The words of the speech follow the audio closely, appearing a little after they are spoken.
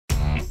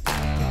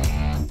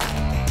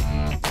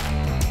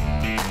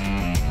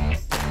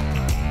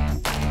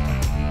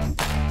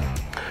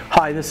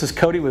Hi, this is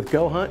Cody with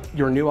goHUNT,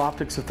 your new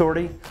optics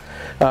authority.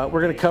 We're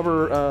going to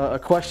cover a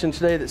question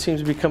today that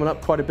seems to be coming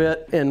up quite a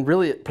bit, and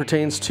really it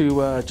pertains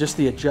to just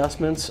the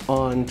adjustments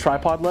on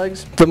tripod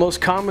legs. The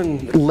most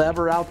common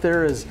lever out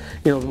there is,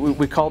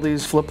 we call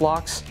these flip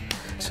locks.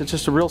 So it's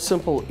just a real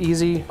simple,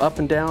 easy up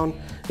and down,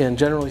 and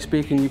generally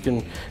speaking you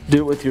can do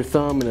it with your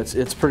thumb, and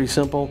it's pretty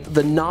simple.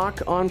 The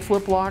knock on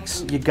flip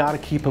locks, you got to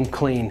keep them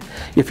clean.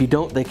 If you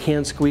don't, they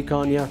can squeak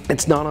on you.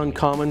 It's not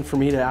uncommon for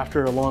me to,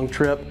 after a long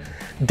trip,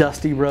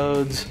 dusty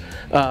roads,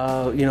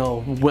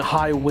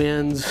 high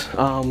winds,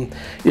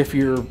 if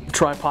your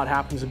tripod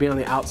happens to be on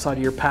the outside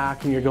of your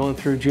pack and you're going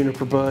through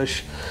juniper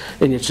bush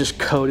and it's just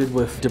coated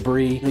with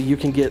debris, you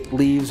can get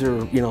leaves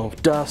or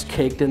dust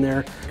caked in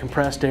there.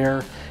 Compressed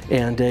air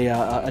and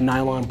a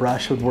nylon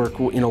brush would work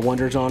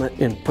wonders on it,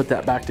 and put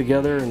that back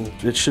together and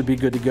it should be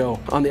good to go.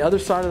 On the other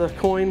side of the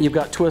coin, you've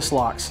got twist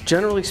locks.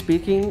 Generally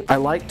speaking, I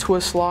like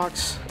twist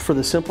locks for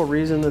the simple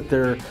reason that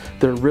they're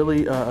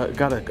really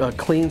got a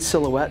clean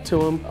silhouette to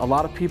them. A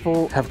lot of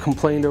people have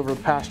complained over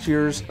the past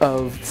years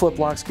of flip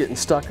locks getting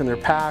stuck in their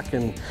pack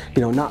and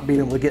not being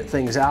able to get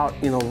things out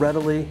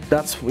readily.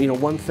 That's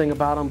one thing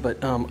about them, but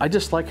I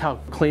just like how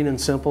clean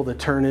and simple the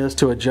turn is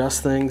to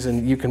adjust things,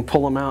 and you can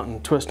pull them out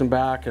and twist them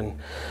back and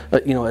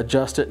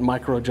adjust it and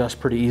micro adjust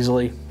pretty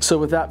easily. So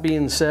with that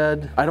being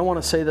said, I don't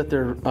want to say that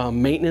they're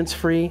maintenance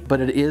free, but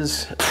it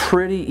is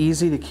pretty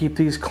easy to keep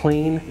these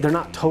clean. They're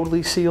not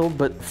totally sealed,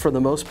 but for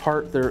the most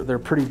part they're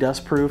pretty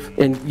dust proof,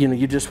 and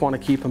you just want to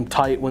keep them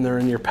tight when they're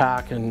in your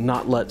pack and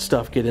not let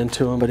stuff get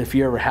into them. But if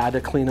you ever had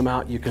to clean them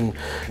out, you can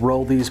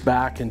roll these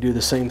back and do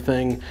the same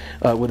thing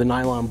with a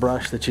nylon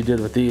brush that you did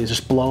with these.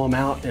 Just blow them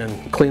out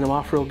and clean them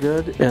off real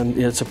good, and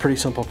it's a pretty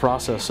simple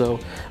process. So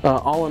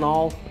all in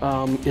all,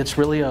 it's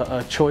really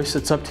a choice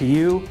that's up to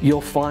you.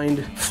 You'll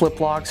find flip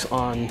locks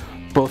on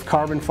both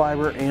carbon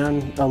fiber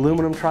and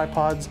aluminum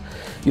tripods.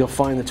 You'll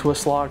find the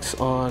twist locks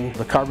on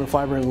the carbon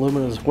fiber and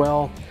aluminum as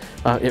well.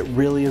 It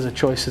really is a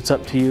choice that's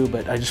up to you,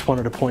 but I just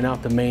wanted to point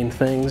out the main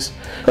things.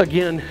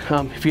 Again,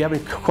 if you have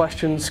any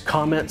questions,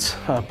 comments,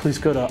 please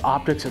go to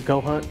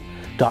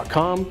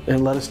optics@gohunt.com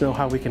and let us know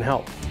how we can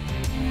help.